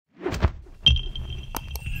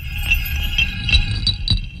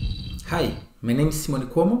Hi, my name is Simone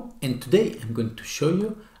Cuomo, and today I'm going to show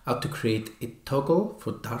you how to create a toggle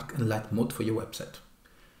for dark and light mode for your website.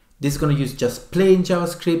 This is going to use just plain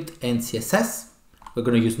JavaScript and CSS. We're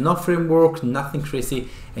going to use no framework, nothing crazy,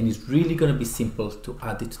 and it's really going to be simple to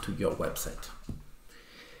add it to your website.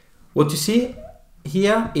 What you see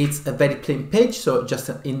here is a very plain page, so just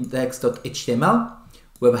an index.html.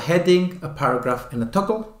 We have a heading, a paragraph, and a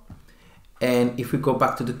toggle. And if we go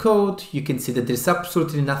back to the code, you can see that there's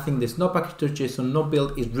absolutely nothing. There's no package.json, no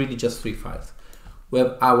build. It's really just three files. We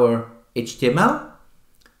have our HTML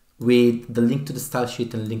with the link to the style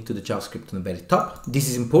sheet and link to the JavaScript on the very top. This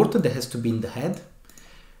is important. That has to be in the head.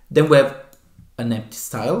 Then we have an empty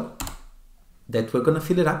style that we're going to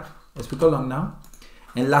fill it up as we go along now.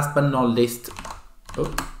 And last but not least,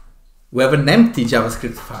 we have an empty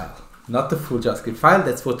JavaScript file, not the full JavaScript file.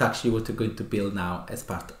 That's what we're going to build now as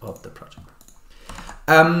part of the project.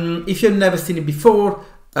 If you've never seen it before,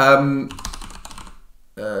 let's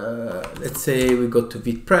say we go to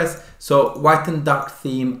WordPress. So white and dark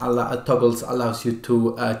theme toggles allows you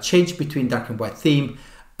to change between dark and white theme.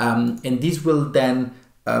 And this will then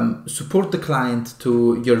support the client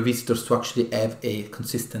to your visitors to actually have a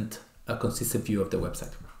consistent view of the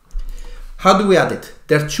website. How do we add it?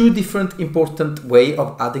 There are two different important ways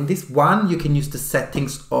of adding this. One, you can use the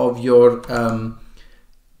settings of your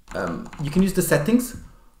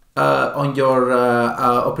on your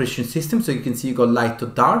operation system. So you can see you go light to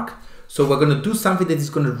dark. So we're going to do something that is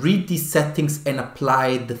going to read these settings and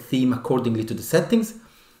apply the theme accordingly to the settings.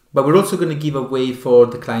 But we're also going to give a way for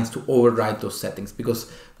the clients to override those settings,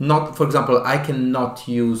 because for example, I cannot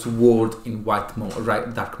use Word in white mode,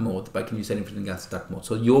 dark mode, but I can use anything else in dark mode.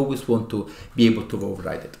 So you always want to be able to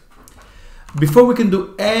override it. Before we can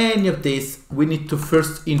do any of this, we need to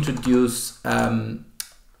first introduce a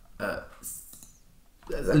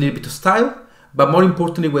little bit of style, but more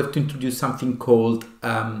importantly, we have to introduce something called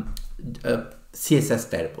CSS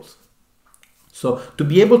variables. So to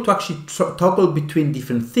be able to actually toggle between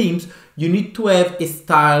different themes, you need to have a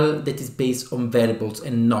style that is based on variables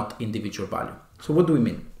and not individual value. So what do we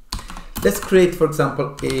mean? Let's create, for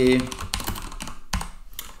example,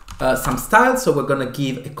 some style. So we're going to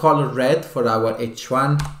give a color red for our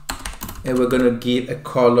H1, and we're going to give a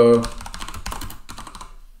color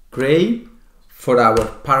gray for our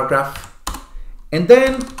paragraph. And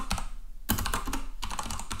then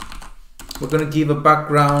we're going to give a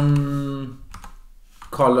background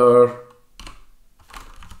color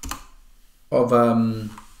of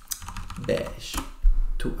beige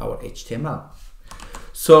to our HTML.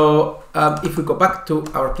 So if we go back to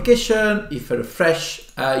our application, if I refresh,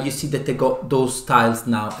 you see that those styles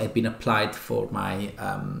now have been applied for my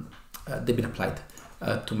they've been applied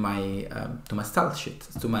to my style sheet,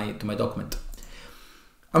 to my document.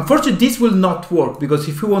 Unfortunately, this will not work, because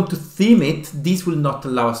if we want to theme it, this will not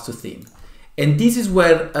allow us to theme. And this is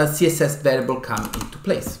where a CSS variable comes into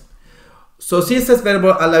place. So CSS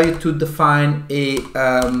variable allow you to define a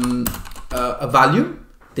value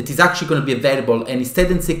that is actually going to be a variable, and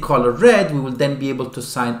instead of say color red, we will then be able to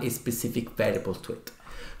assign a specific variable to it.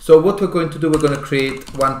 So what we're going to do, we're going to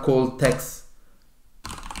create one called text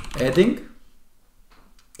heading.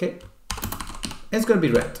 Okay, and it's going to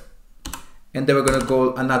be red. And then we're going to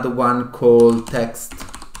go another one called text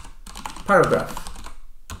paragraph.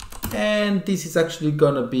 And this is actually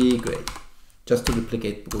going to be gray, just to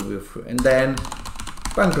replicate what we were through. And then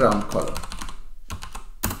background color,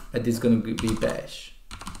 and this is going to be beige.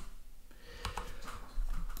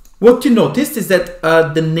 What you noticed is that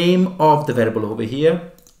the name of the variable over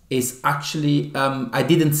here is actually, I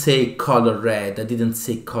didn't say color red, I didn't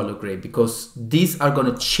say color gray, because these are going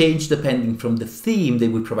to change depending from the theme that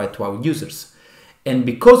we provide to our users. And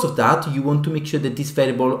because of that, you want to make sure that these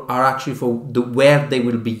variables are actually for where they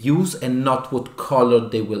will be used and not what color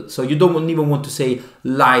they will. So you don't even want to say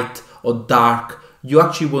light or dark. You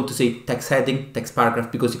actually want to say text heading, text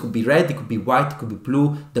paragraph, because it could be red, it could be white, it could be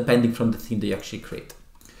blue, depending from the theme that you actually create.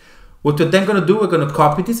 What we're then going to do, we're going to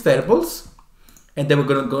copy these variables, and then we're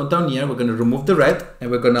going to go down here, we're going to remove the red,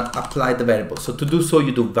 and we're going to apply the variable. So to do so,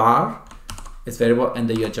 you do var as variable, and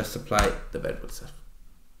then you just apply the variable itself.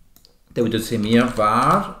 Then we do the same here,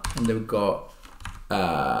 var, and then we go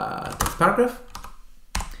text paragraph.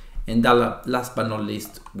 And then last but not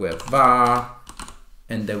least, we have var,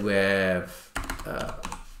 and then we have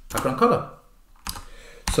background color.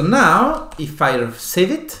 So now, if I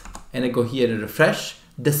save it, and I go here and refresh,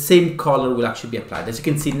 the same color will actually be applied. As you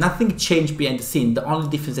can see, nothing changed behind the scene. The only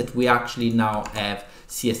difference is that we actually now have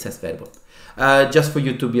CSS variable. Just for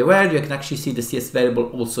you to be aware, you can actually see the CSS variable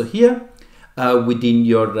also here. within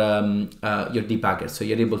your debugger. So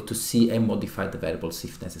you're able to see and modify the variables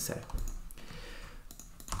if necessary.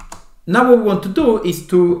 Now what we want to do is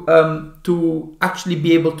to actually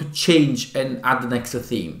be able to change and add an extra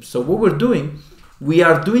theme. So what we're doing, we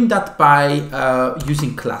are doing that by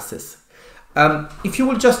using classes. If you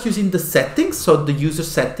were just using the settings, so the user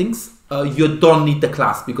settings, you don't need the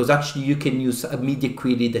class, because actually you can use a media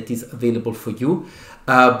query that is available for you.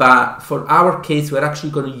 But for our case, we're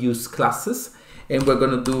actually going to use classes, and we're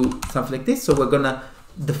going to do something like this. So we're going to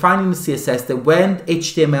define in the CSS that when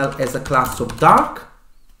HTML has a class of dark,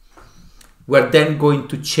 we're then going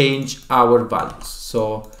to change our values.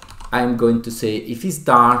 So I'm going to say if it's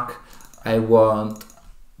dark, I want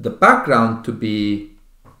the background to be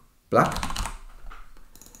black.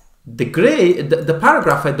 The gray, the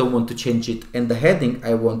paragraph, I don't want to change it, and the heading,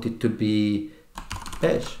 I want it to be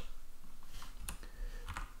beige.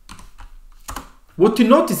 What you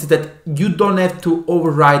notice is that you don't have to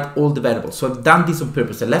override all the variables. So I've done this on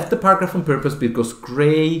purpose. I left the paragraph on purpose because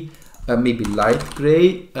gray, maybe light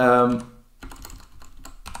gray,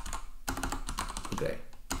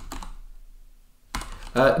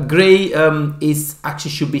 gray is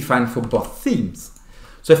actually should be fine for both themes.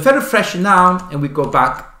 So if I refresh now and we go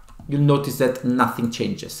back, you'll notice that nothing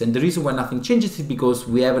changes. And the reason why nothing changes is because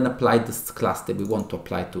we haven't applied this class that we want to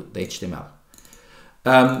apply to the HTML.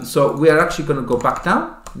 So we are actually going to go back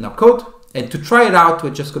now in our code, and to try it out,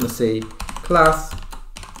 we're just going to say class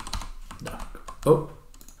dark. Oh,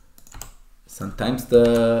 sometimes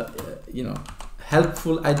the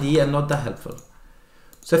helpful idea not that helpful.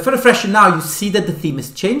 So if I refresh it now, you see that the theme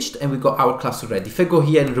is changed and we got our class already. If I go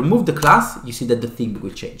here and remove the class, you see that the theme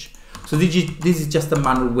will change. So this is just a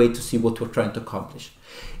manual way to see what we're trying to accomplish.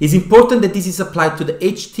 It's important that this is applied to the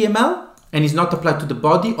HTML and is not applied to the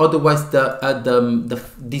body, otherwise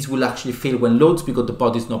this will actually fail when loads because the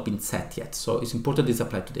body is not been set yet. So it's important it's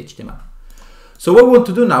applied to the HTML. So what we want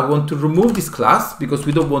to do now, we want to remove this class because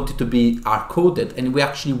we don't want it to be hard-coded, and we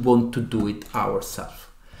actually want to do it ourselves.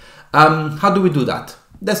 How do we do that?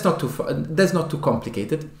 That's not too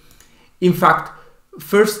complicated. In fact,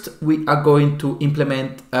 first we are going to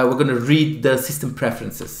implement, we're going to read the system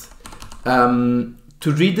preferences. To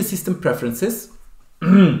read the system preferences,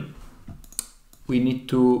 we need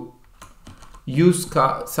to use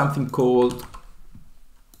something called,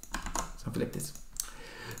 something like this.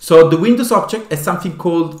 So the Windows object has something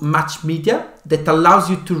called match media that allows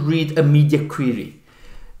you to read a media query.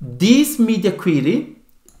 This media query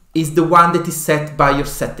is the one that is set by your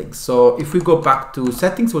settings. So if we go back to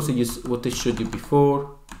settings, what I showed you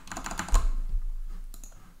before,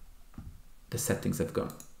 the settings have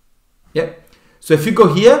gone. Yeah. So if you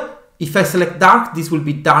go here, if I select dark, this will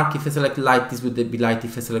be dark. If I select light, this will be light.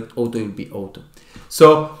 If I select auto, it will be auto.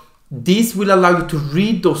 So this will allow you to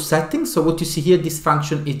read those settings. So what you see here, this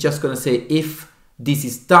function is just going to say if this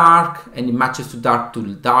is dark and it matches to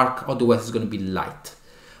dark, otherwise it's going to be light.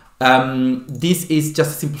 This is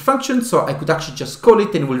just a simple function, so I could actually just call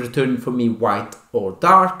it and it will return for me white or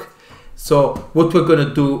dark. So what we're going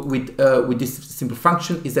to do with this simple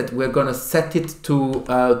function is that we're going to set it to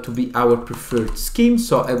be our preferred scheme.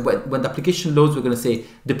 So when the application loads, we're going to say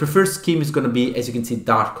the preferred scheme is going to be, as you can see,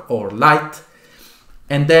 dark or light.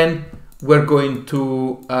 And then we're going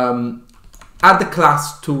to add the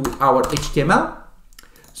class to our HTML.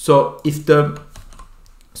 So if the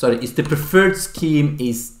preferred scheme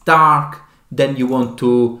is dark, then you want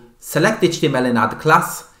to select HTML and add the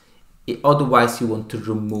class. Otherwise, you want to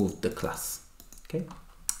remove the class. Okay.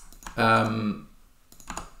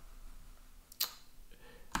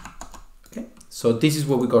 Okay. So this is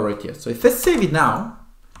what we got right here. So if I save it now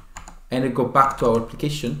and I go back to our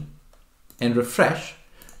application and refresh,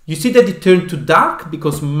 you see that it turned to dark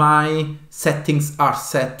because my settings are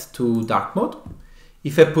set to dark mode.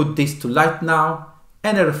 If I put this to light now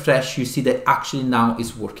and I refresh, you see that actually now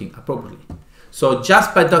is working appropriately. So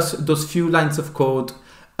just by those few lines of code,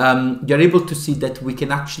 you're able to see that we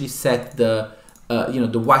can actually set the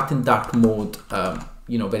the white and dark mode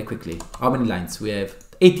very quickly. How many lines? We have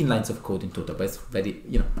 18 lines of code in total, but it's very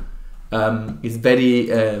it's very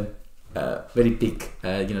very big.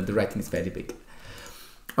 The writing is very big.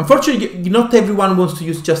 Unfortunately, not everyone wants to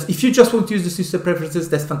use if you just want to use the system preferences,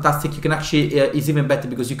 that's fantastic. You can actually, it's even better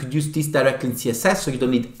because you could use this directly in CSS, so you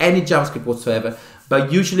don't need any JavaScript whatsoever. But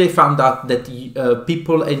usually I found out that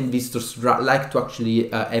people and visitors like to actually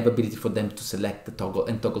have ability for them to select the toggle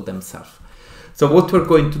and toggle themselves. So what we're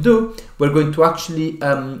going to do, we're going to actually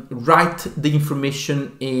write the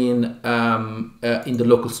information in the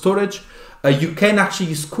local storage. You can actually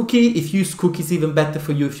use cookie. If you use cookies, even better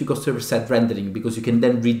for you if you go server-side rendering, because you can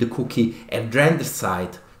then read the cookie at render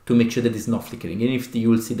side to make sure that it's not flickering. And if you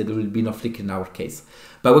will see that there will be no flickering in our case.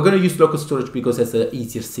 But we're going to use local storage because it's an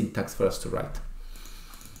easier syntax for us to write.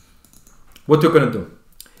 What we're going to do?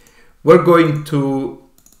 We're going to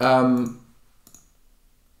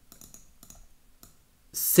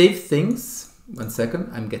save things. 1 second,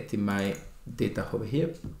 I'm getting my data over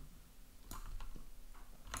here.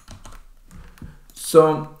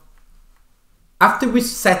 So after we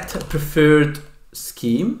set a preferred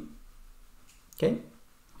scheme, okay,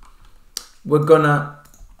 we're gonna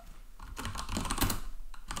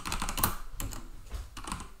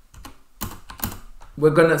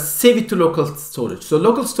save it to local storage. So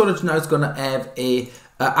local storage now is gonna have a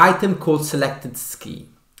item called selected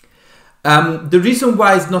scheme. The reason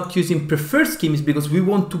why it's not using preferred scheme is because we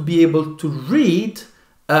want to be able to read.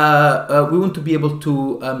 We want to be able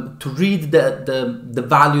to read the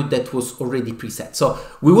value that was already preset. So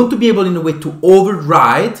we want to be able, in a way, to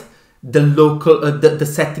override the local the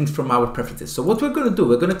settings from our preferences. So what we're going to do,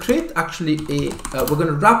 we're going to create actually we're going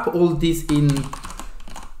to wrap all this into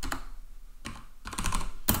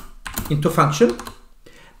a function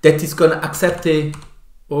that is going to accept a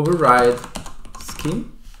override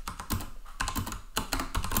scheme.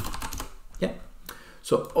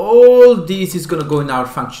 So all this is going to go in our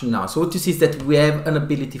function now. So what you see is that we have an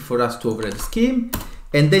ability for us to override the scheme,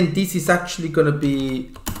 and then this is actually going to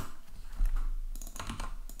be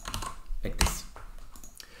like this.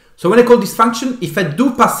 So when I call this function, if I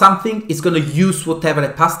do pass something, it's going to use whatever I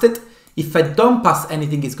passed it. If I don't pass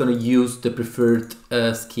anything, it's going to use the preferred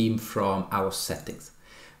scheme from our settings.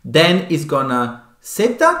 Then it's going to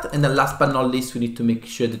save that, and then last but not least, we need to make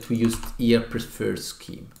sure that we use here preferred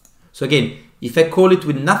scheme. So again, if I call it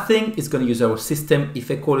with nothing, it's going to use our system.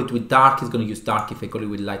 If I call it with dark, it's going to use dark. If I call it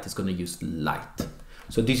with light, it's going to use light.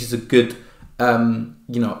 So this is a good,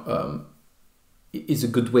 is a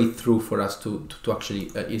good way through for us to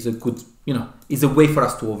actually is a good, is a way for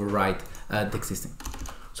us to override the existing.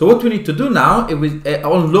 So what we need to do now,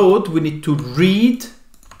 on load, we need to read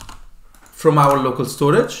from our local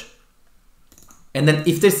storage. And then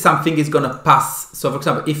if there's something, it's going to pass. So for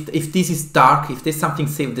example, if this is dark, if there's something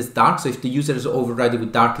saved as dark, so if the user is overriding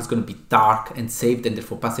with dark, it's going to be dark and saved and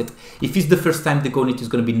therefore pass it. If it's the first time they go on it, it's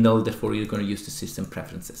going to be null, therefore you're going to use the system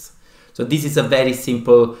preferences. So this is a very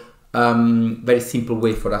simple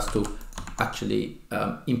way for us to actually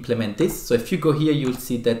implement this. So if you go here, you'll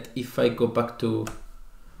see that if I go back to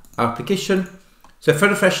our application, so if I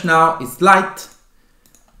refresh now, it's light.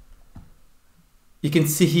 You can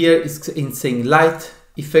see here it's saying light.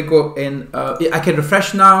 If I go and I can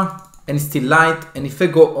refresh now and it's still light. And if I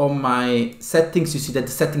go on my settings, you see that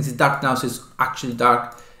the settings is dark now, so it's actually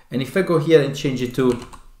dark. And if I go here and change it to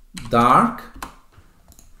dark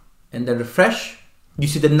and then refresh, you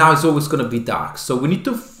see that now it's always going to be dark. So we need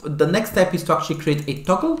to, the next step is to actually create a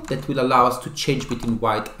toggle that will allow us to change between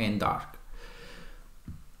white and dark.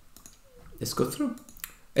 Let's go through.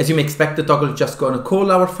 As you may expect, the toggle is just going to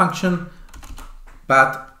call our function.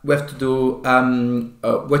 But we have to do,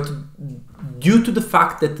 due to the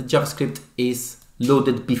fact that the JavaScript is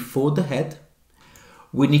loaded before the head,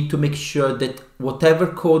 we need to make sure that whatever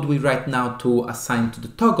code we write now to assign to the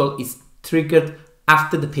toggle is triggered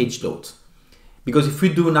after the page loads. Because if we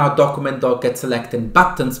do now document.getSelect and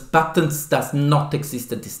buttons does not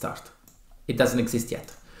exist at the start. It doesn't exist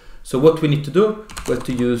yet. So what we need to do, we have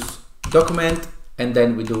to use document, and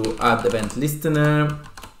then we do add event listener.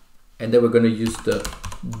 And then we're going to use the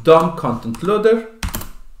DOM content loader,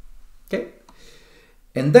 okay?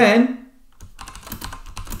 And then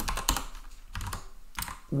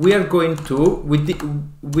we are going to,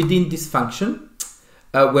 within this function,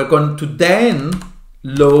 we're going to then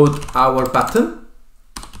load our button,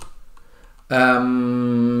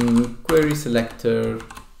 query selector,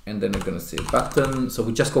 and then we're going to say button. So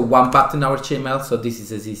we just got one button in our HTML, so this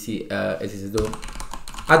is as easy as to do.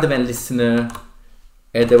 Add event listener.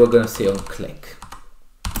 And then we're going to say on click.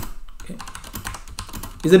 Okay.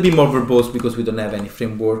 It's a bit more verbose because we don't have any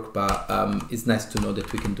framework, but it's nice to know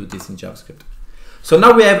that we can do this in JavaScript. So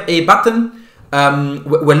now we have a button.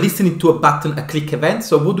 We're listening to a button, a click event.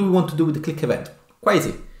 So what do we want to do with the click event? Quite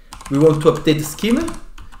easy. We want to update the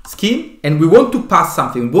scheme, and we want to pass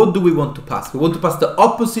something. What do we want to pass? We want to pass the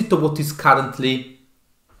opposite of what is currently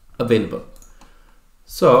available.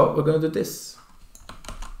 So we're going to do this.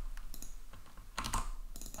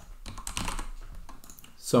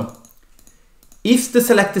 So if the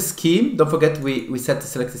selected scheme, don't forget we set the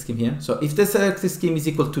selected scheme here. So if the selected scheme is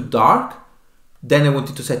equal to dark, then I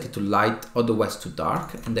wanted to set it to light, otherwise to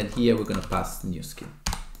dark. And then here we're going to pass the new scheme.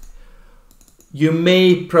 You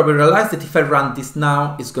may probably realize that if I run this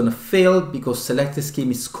now, it's going to fail because selected scheme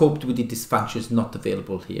is scoped within this function is not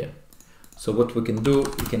available here. So what we can do,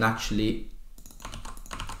 we can actually,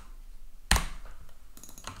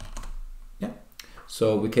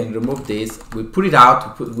 so we can remove this, we put it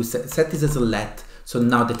out, we set this as a let, so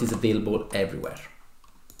now that is available everywhere.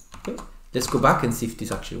 Okay. Let's go back and see if this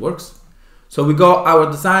actually works. So we got our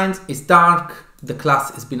designs, it's dark, the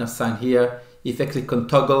class has been assigned here. If I click on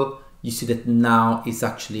toggle, you see that now it's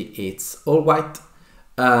all white,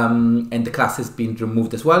 and the class has been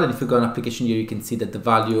removed as well. And if you go on application here, you can see that the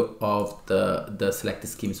value of the selected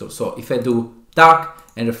scheme is also. So if I do dark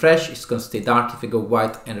and refresh, it's going to stay dark. If I go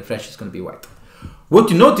white and refresh, it's going to be white. What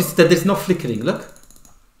you notice is that there's no flickering. Look,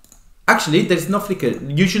 actually, there's no flicker.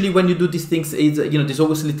 Usually, when you do these things, there's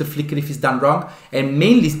always a little flicker if it's done wrong, and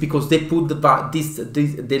mainly it's because they put they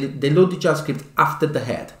load the JavaScript after the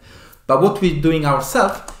head. But what we're doing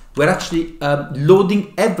ourselves, we're actually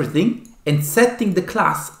loading everything and setting the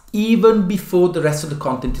class even before the rest of the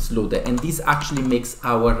content is loaded, and this actually makes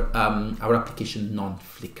our application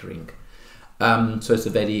non-flickering. So it's a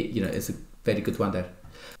very good one there.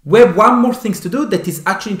 We have one more thing to do, that is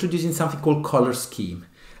actually introducing something called color scheme.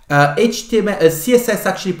 CSS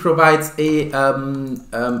actually provides a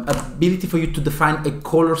ability for you to define a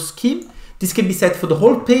color scheme. This can be set for the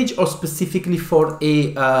whole page or specifically for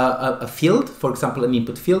a field, for example, an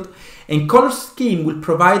input field. And color scheme will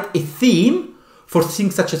provide a theme for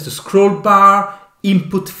things such as the scroll bar,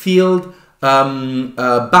 input field,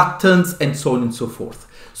 buttons, and so on and so forth.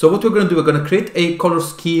 So what we're going to do, we're going to create a color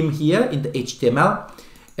scheme here in the HTML,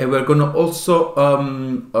 and we're going to also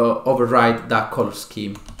override that color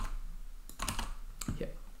scheme.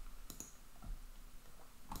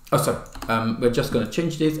 Oh, sorry. We're just going to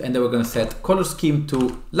change this, and then we're going to set color scheme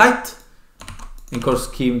to light and color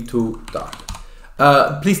scheme to dark.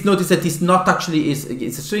 Please notice that it's not actually it's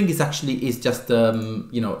a string. It's actually is just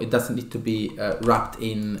it doesn't need to be wrapped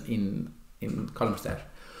in columns there.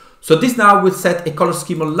 So this now will set a color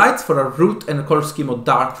scheme of light for our root and a color scheme of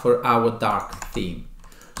dark for our dark theme.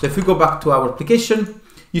 So if we go back to our application,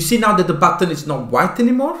 you see now that the button is not white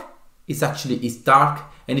anymore. It's dark.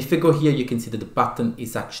 And if we go here, you can see that the button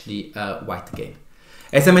is actually white again.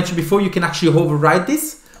 As I mentioned before, you can actually override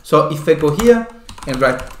this. So if I go here and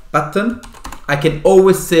write button, I can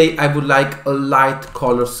always say I would like a light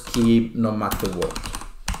color scheme no matter what.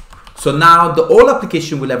 So now the whole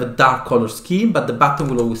application will have a dark color scheme, but the button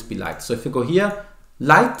will always be light. So if you go here,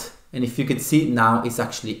 light, and if you can see now it's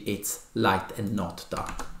light and not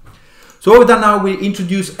dark. So what we've done now, we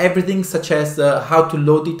introduce everything such as how to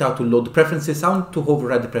load it, how to load the preferences, how to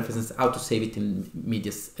override the preferences, how to save it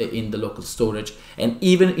in the local storage, and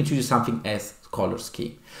even introduce something as color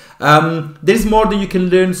scheme. There is more that you can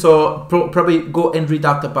learn, so probably go and read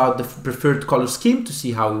out about the preferred color scheme to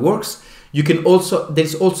see how it works. You can also,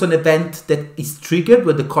 there's also an event that is triggered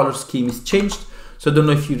when the color scheme is changed. So I don't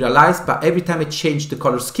know if you realize, but every time I change the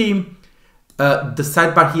color scheme, the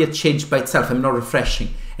sidebar here changed by itself. I'm not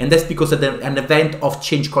refreshing. And that's because of an event of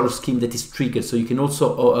change color scheme that is triggered. So you can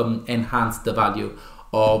also enhance the value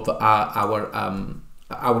of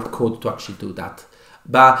our code to actually do that.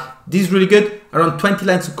 But this is really good. Around 20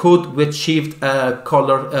 lines of code, we achieved a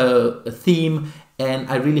color theme, and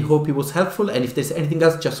I really hope it was helpful. And if there's anything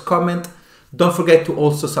else, just comment. Don't forget to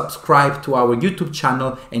also subscribe to our YouTube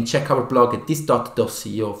channel and check our blog at this.co/blog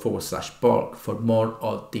for more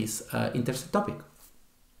of this interesting topic.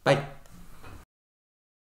 Bye.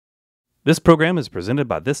 This program is presented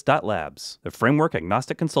by This.Labs, a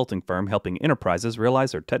framework-agnostic consulting firm helping enterprises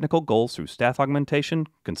realize their technical goals through staff augmentation,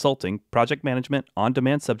 consulting, project management,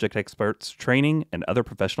 on-demand subject experts, training, and other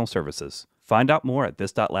professional services. Find out more at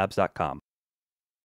This.Labs.com.